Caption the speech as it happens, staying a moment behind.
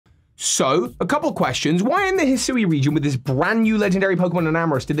So, a couple questions. Why in the Hisui region with this brand new legendary Pokemon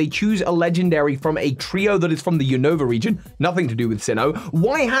Enamerous did they choose a legendary from a trio that is from the Unova region? Nothing to do with Sinnoh.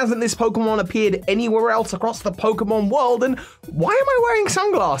 Why hasn't this Pokemon appeared anywhere else across the Pokemon world? And why am I wearing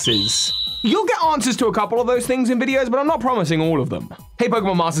sunglasses? You'll get answers to a couple of those things in videos, but I'm not promising all of them. Hey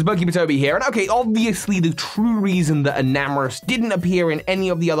Pokemon Masters, Toby here, and okay, obviously the true reason that Enamerous didn't appear in any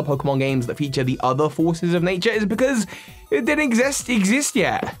of the other Pokemon games that feature the other forces of nature is because it didn't exist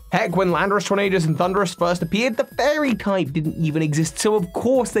yet. Heck, when Landorus, Tornadus, and Thundurus first appeared, the fairy type didn't even exist, so of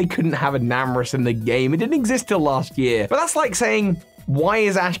course they couldn't have Enamerous in the game. It didn't exist till last year. But that's like saying, why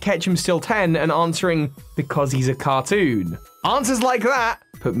is Ash Ketchum still 10, and answering, because he's a cartoon. Answers like that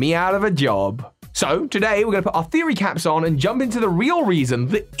put me out of a job. So today we're gonna put our theory caps on and jump into the real reason,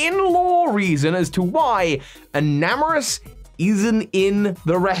 the in-law reason as to why Enamerous isn't in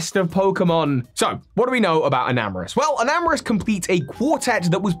the rest of Pokemon. So, what do we know about Enamerous? Well, Enamerous completes a quartet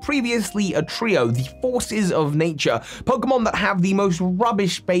that was previously a trio, the Forces of Nature. Pokemon that have the most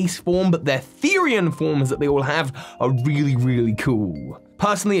rubbish base form, but their Therian forms that they all have are really, really cool.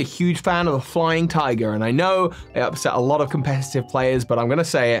 Personally, a huge fan of the Flying Tiger, and I know it upset a lot of competitive players, but I'm gonna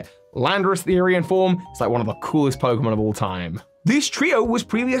say it, Landorus Therian form is like one of the coolest Pokemon of all time. This trio was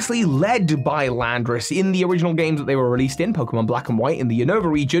previously led by Landorus in the original games that they were released in, Pokemon Black and White in the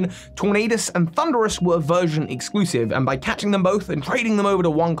Unova region. Tornadus and Thundurus were version exclusive, and by catching them both and trading them over to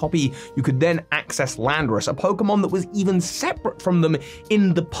one copy, you could then access Landorus, a Pokemon that was even separate from them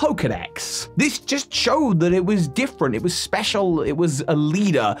in the Pokedex. This just showed that it was different, it was special, it was a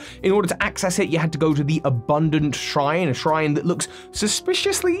leader. In order to access it, you had to go to the Abundant Shrine, a shrine that looks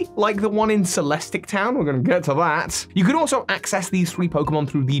suspiciously like the one in Celestic Town. We're gonna get to that. You could also access these three Pokemon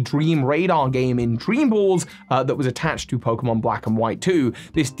through the Dream Radar game in Dream Balls that was attached to Pokemon Black and White 2.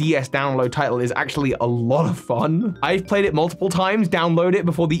 This DS download title is actually a lot of fun. I've played it multiple times, download it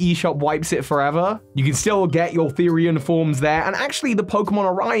before the eShop wipes it forever. You can still get your Therian forms there, and actually the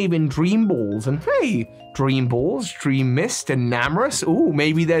Pokemon arrive in Dream Balls, and hey, Dream Balls, Dream Mist, Enamerous, ooh,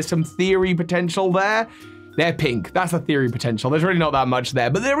 maybe there's some theory potential there. They're pink, that's the theory potential. There's really not that much there,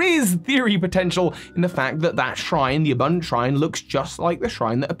 but there is theory potential in the fact that that shrine, the Abundant Shrine, looks just like the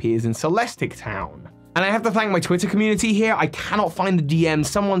shrine that appears in Celestic Town. And I have to thank my Twitter community here. I cannot find the DM.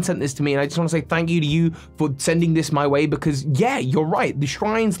 Someone sent this to me, and I just want to say thank you to you for sending this my way, because yeah, you're right, the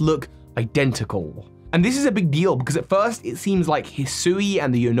shrines look identical. And this is a big deal because at first it seems like Hisui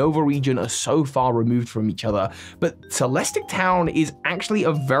and the Unova region are so far removed from each other, but Celestic Town is actually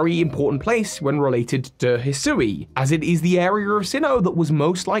a very important place when related to Hisui, as it is the area of Sinnoh that was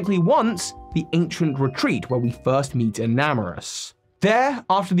most likely once the ancient retreat where we first meet Enamerous. There,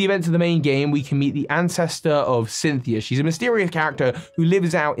 after the events of the main game, we can meet the ancestor of Cynthia. She's a mysterious character who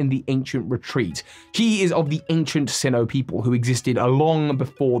lives out in the ancient retreat. She is of the ancient Sinnoh people who existed long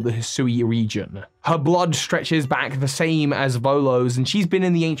before the Hisui region. Her blood stretches back the same as Volo's, and she's been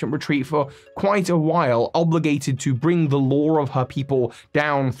in the ancient retreat for quite a while, obligated to bring the lore of her people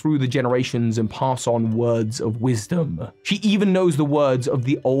down through the generations and pass on words of wisdom. She even knows the words of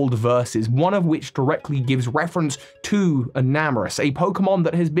the old verses, one of which directly gives reference to Enamerous, a Pokemon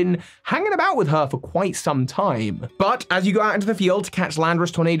that has been hanging about with her for quite some time. But as you go out into the field to catch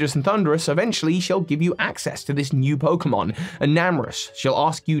Landorus, Tornadus, and Thundurus, eventually she'll give you access to this new Pokemon, Enamerous. She'll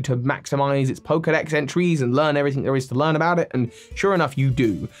ask you to maximize its Pokedex entries and learn everything there is to learn about it, and sure enough, you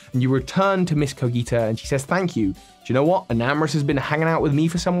do. And you return to Miss Cogita, and she says thank you. Do you know what? Enamerous has been hanging out with me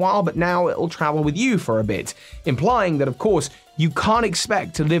for some while, but now it'll travel with you for a bit, implying that, of course, you can't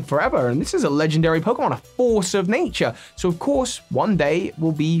expect to live forever, and this is a legendary Pokemon, a force of nature, so of course, one day it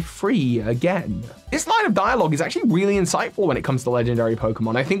will be free again. This line of dialogue is actually really insightful when it comes to legendary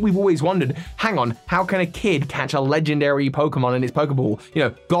Pokemon. I think we've always wondered, hang on, how can a kid catch a legendary Pokemon in its Pokeball? You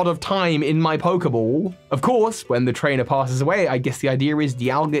know, God of Time in my Pokeball. Of course, when the trainer passes away, I guess the idea is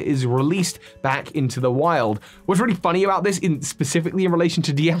Dialga is released back into the wild. What's really funny about this, specifically in relation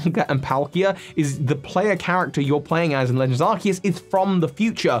to Dialga and Palkia, is the player character you're playing as in Legends Arceus is from the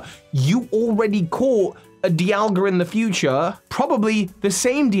future. You already caught a Dialga in the future, probably the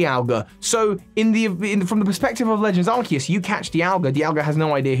same Dialga. So from the perspective of Legends Arceus, you catch Dialga, Dialga has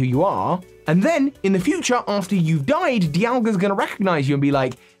no idea who you are, and then in the future, after you've died, Dialga's gonna recognize you and be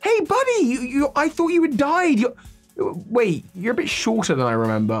like, hey buddy, I thought you had died. Wait, you're a bit shorter than I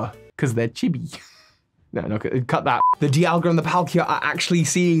remember, because they're chibi. No, cut that. The Dialga and the Palkia are actually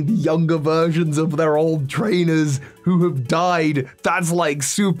seeing the younger versions of their old trainers who have died. That's like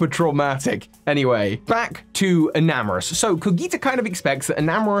super traumatic. Anyway, back to Enamerous. So Cogita kind of expects that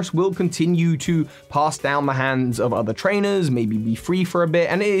Enamerous will continue to pass down the hands of other trainers, maybe be free for a bit,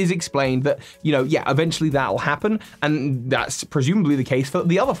 and it is explained that, you know, yeah, eventually that'll happen, and that's presumably the case for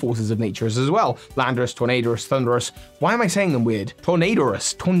the other forces of nature as well. Landorus, Tornadorus, Thunderous. Why am I saying them weird?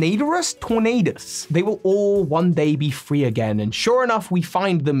 Tornadorus. They will all one day be free again, and sure enough, we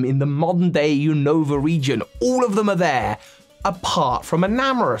find them in the modern day Unova region. All of them are there, apart from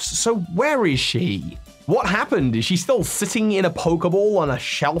Enamerous. So where is she? What happened? Is she still sitting in a Pokeball on a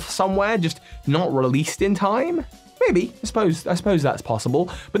shelf somewhere, just not released in time? Maybe, I suppose that's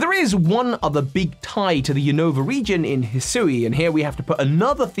possible. But there is one other big tie to the Unova region in Hisui, and here we have to put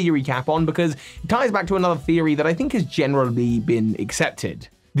another theory cap on because it ties back to another theory that I think has generally been accepted.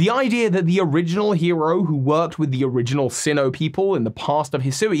 The idea that the original hero who worked with the original Sinnoh people in the past of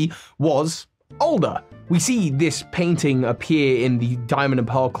Hisui was Alder. We see this painting appear in the Diamond and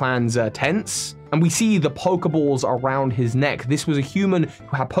Pearl clan's tents, and we see the Pokeballs around his neck. This was a human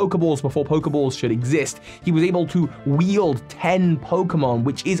who had Pokeballs before Pokeballs should exist. He was able to wield 10 Pokemon,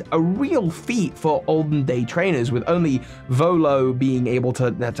 which is a real feat for olden day trainers, with only Volo being able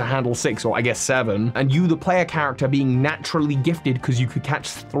to handle 6, or I guess 7, and you, the player character, being naturally gifted because you could catch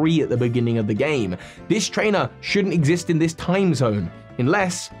 3 at the beginning of the game. This trainer shouldn't exist in this time zone,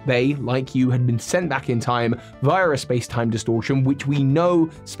 unless they, like you, had been sent back in time via a space-time distortion, which we know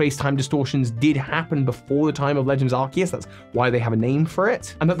space-time distortions did happen before the time of Legends Arceus. That's why they have a name for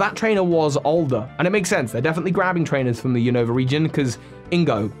it. And that trainer was Alder. And it makes sense. They're definitely grabbing trainers from the Unova region because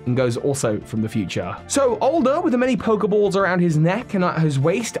Ingo's also from the future. So Alder, with the many Pokeballs around his neck and at his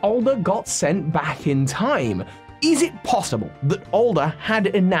waist, Alder got sent back in time. Is it possible that Alder had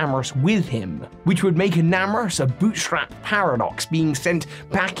Enamerous with him, which would make Enamerous a bootstrap paradox, being sent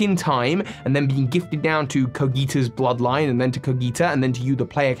back in time and then being gifted down to Cogita's bloodline and then to Cogita and then to you, the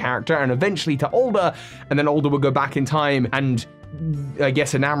player character, and eventually to Alder, and then Alder would go back in time and I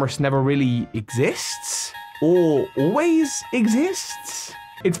guess Enamerous never really exists? Or always exists?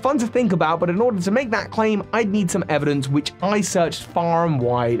 It's fun to think about, but in order to make that claim, I'd need some evidence, which I searched far and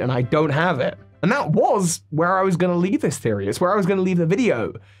wide and I don't have it. And that was where I was going to leave this theory. It's where I was going to leave the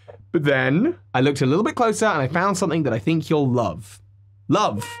video. But then I looked a little bit closer and I found something that I think you'll love.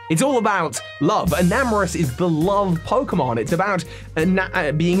 Love. It's all about love. Enamerous is the love Pokemon. It's about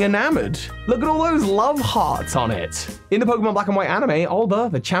being enamored. Look at all those love hearts on it. In the Pokemon Black and White anime, Alder,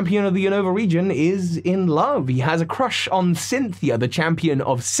 the champion of the Unova region, is in love. He has a crush on Cynthia, the champion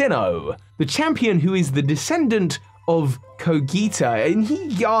of Sinnoh, the champion who is the descendant of Cogita, and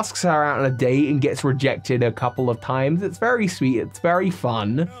he asks her out on a date and gets rejected a couple of times. It's very sweet, it's very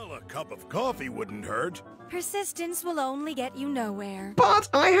fun. Well, a cup of coffee wouldn't hurt. Persistence will only get you nowhere. But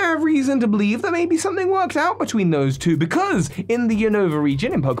I have reason to believe that maybe something worked out between those two, because in the Unova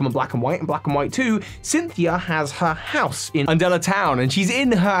region, in Pokemon Black and Black and White 2, Cynthia has her house in Undella Town, and she's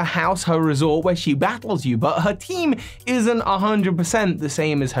in her house, her resort, where she battles you, but her team isn't 100% the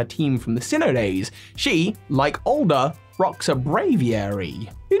same as her team from the Sinnoh days. She, like Alder, rocks a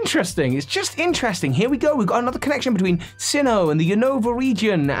Braviary. Interesting, it's just interesting. Here we go, we've got another connection between Sinnoh and the Unova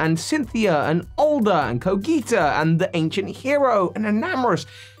region, and Cynthia and Alder and Cogita and the ancient hero and Enamerous.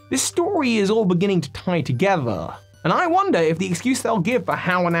 This story is all beginning to tie together. And I wonder if the excuse they'll give for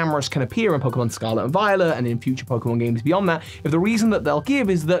how Enamerous can appear in Pokemon Scarlet and Violet and in future Pokemon games beyond that, if the reason that they'll give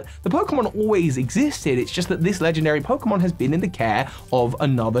is that the Pokemon always existed, it's just that this legendary Pokemon has been in the care of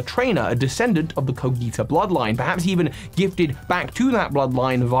another trainer, a descendant of the Cogita bloodline, perhaps even gifted back to that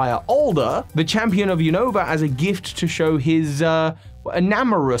bloodline via Alder, the champion of Unova, as a gift to show his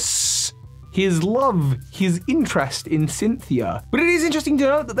Enamerous, his love, his interest in Cynthia. But it is interesting to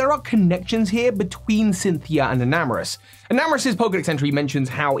note that there are connections here between Cynthia and Enamerous. Enamerous' Pokedex entry mentions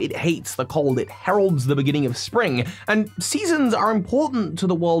how it hates the cold, it heralds the beginning of spring, and seasons are important to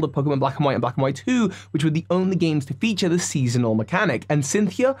the world of Pokemon Black and White and Black and White 2, which were the only games to feature the seasonal mechanic. And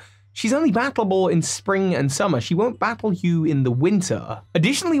Cynthia, she's only battleable in spring and summer. She won't battle you in the winter.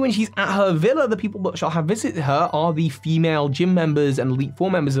 Additionally, when she's at her villa, the people that shall have visited her are the female gym members and Elite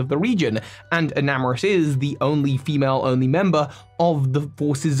Four members of the region, and Enamerous is the only female-only member of the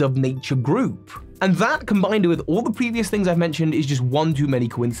Forces of Nature group. And that, combined with all the previous things I've mentioned, is just one too many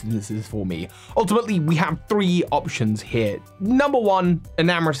coincidences for me. Ultimately, we have 3 options here. Number 1,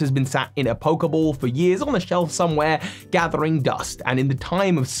 Enamerous has been sat in a Pokeball for years on a shelf somewhere, gathering dust, and in the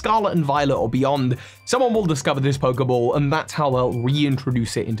time of Scarlet and Violet or beyond, someone will discover this Pokeball, and that's how they'll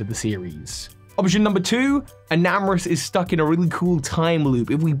reintroduce it into the series. Option number 2, Enamerous is stuck in a really cool time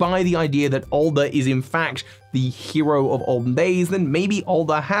loop. If we buy the idea that Alder is in fact the hero of olden days, then maybe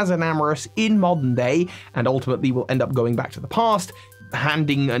Alder has Enamerous in modern day and ultimately will end up going back to the past,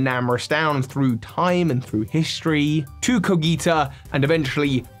 handing Enamerous down through time and through history to Cogita and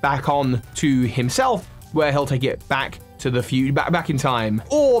eventually back on to himself, where he'll take it back to the future, back in time.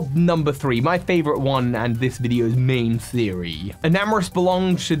 Or number 3, my favorite one and this video's main theory. Enamerous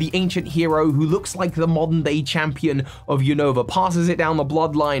belongs to the ancient hero who looks like the modern day champion of Unova, passes it down the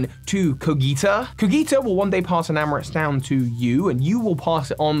bloodline to Cogita. Cogita will one day pass Enamerous down to you, and you will pass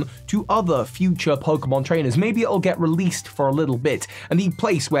it on to other future Pokemon trainers. Maybe it'll get released for a little bit, and the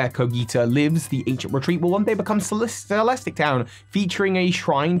place where Cogita lives, the ancient retreat, will one day become Celestic Town, featuring a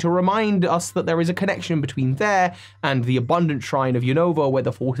shrine to remind us that there is a connection between there and the abundant shrine of Unova, where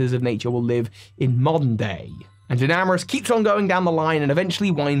the forces of nature will live in modern day. And Enamerous keeps on going down the line and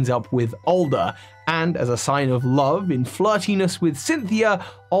eventually winds up with Alder. And as a sign of love, in flirtiness with Cynthia,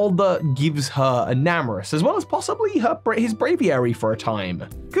 Alder gives her Enamerous, as well as possibly his Braviary for a time.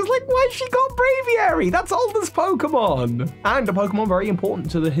 Cause like, why's she got Braviary? That's Alder's Pokemon! And a Pokemon very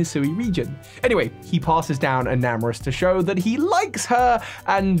important to the Hisui region. Anyway, he passes down Enamerous to show that he likes her,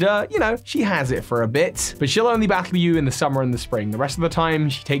 and you know, she has it for a bit. But she'll only battle you in the summer and the spring. The rest of the time,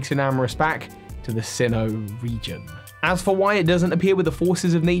 she takes Enamerous back to the Sinnoh region. As for why it doesn't appear with the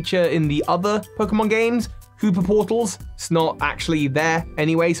forces of nature in the other Pokemon games, Hoopa portals, it's not actually there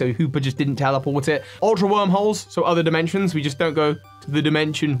anyway, so Hoopa just didn't teleport it. Ultra wormholes, so other dimensions, we just don't go to the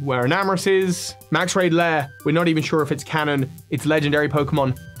dimension where Enamerous is. Max Raid Lair, we're not even sure if it's canon. It's legendary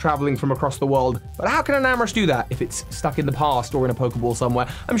Pokemon traveling from across the world. But how can Enamerous do that if it's stuck in the past or in a Pokeball somewhere?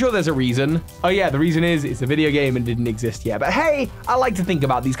 I'm sure there's a reason. Oh yeah, the reason is it's a video game and didn't exist yet. But hey, I like to think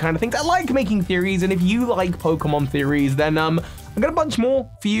about these kind of things. I like making theories, and if you like Pokemon theories, then I've got a bunch more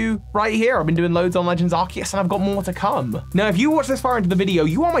for you right here. I've been doing loads on Legends Arceus, and I've got more to come. Now, if you watch this far into the video,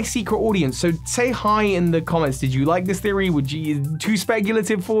 you are my secret audience, so say hi in the comments. Did you like this theory? Would you too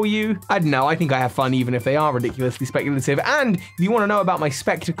speculative for you? I don't know. I think I have fun even if they are ridiculously speculative. And if you want to know about my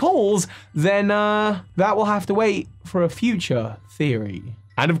spectacles, then that will have to wait for a future theory.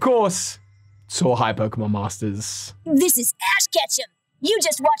 And of course, so hi, Pokemon Masters. This is Ash Ketchum. You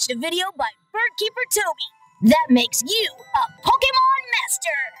just watched a video by Birdkeeper Toby. That makes you a Pokemon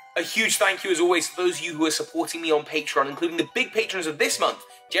Master! A huge thank you as always to those of you who are supporting me on Patreon, including the big patrons of this month,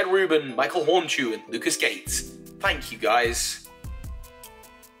 Jedruben, Michael Hornchew, and Lucas Gates. Thank you guys.